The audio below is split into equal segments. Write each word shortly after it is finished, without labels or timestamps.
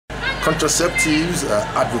Contraceptives are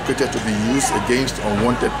advocated to be used against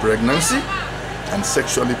unwanted pregnancy and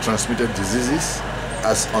sexually transmitted diseases,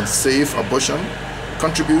 as unsafe abortion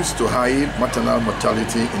contributes to high maternal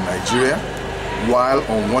mortality in Nigeria, while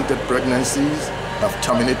unwanted pregnancies have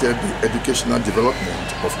terminated the educational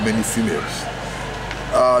development of many females.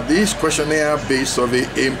 This questionnaire-based survey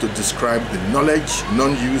aimed to describe the knowledge,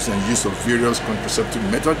 non-use and use of various contraceptive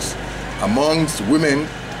methods amongst women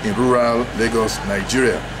in rural Lagos,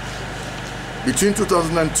 Nigeria. Between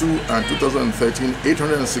 2002 and 2013,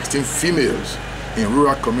 816 females in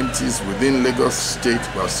rural communities within Lagos State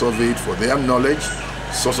were surveyed for their knowledge,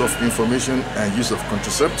 source of information and use of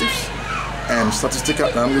contraceptives, and statistical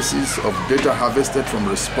analysis of data harvested from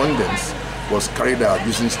respondents was carried out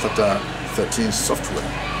using STATA 13 software.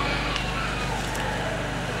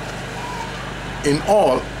 In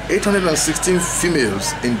all, 816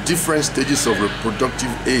 females in different stages of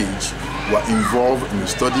reproductive age were involved in the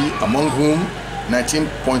study, among whom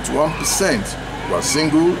 19.1% were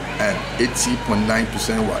single and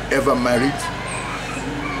 80.9% were ever married.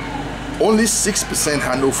 Only 6%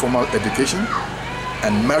 had no formal education,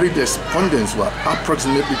 and married respondents were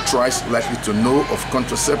approximately twice likely to know of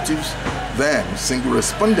contraceptives than single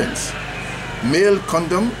respondents. Male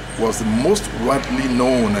condom was the most widely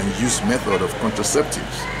known and used method of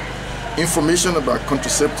contraceptives. Information about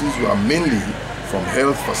contraceptives were mainly from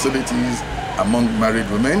health facilities among married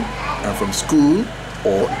women and from school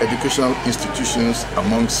or educational institutions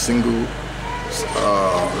among single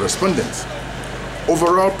respondents.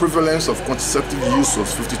 Overall prevalence of contraceptive use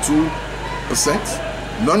was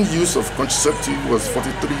 52%. Non-use of contraceptive was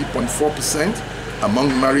 43.4% among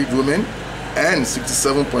married women and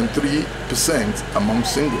 67.3% among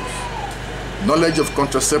singles. Knowledge of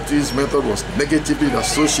contraceptives method was negatively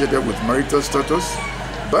associated with marital status,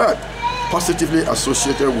 but positively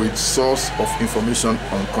associated with source of information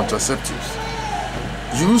on contraceptives.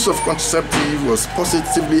 Use of contraceptive was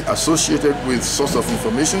positively associated with source of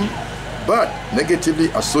information, but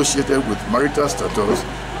negatively associated with marital status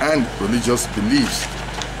and religious beliefs.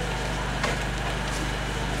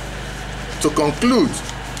 To conclude,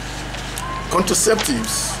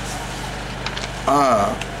 contraceptives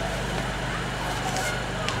are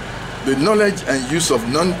the knowledge and use of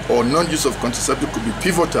non-use of contraceptive could be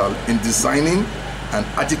pivotal in designing an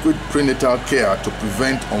adequate prenatal care to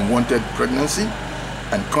prevent unwanted pregnancy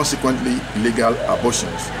and consequently illegal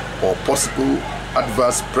abortions or possible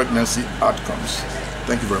adverse pregnancy outcomes.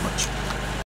 Thank you very much.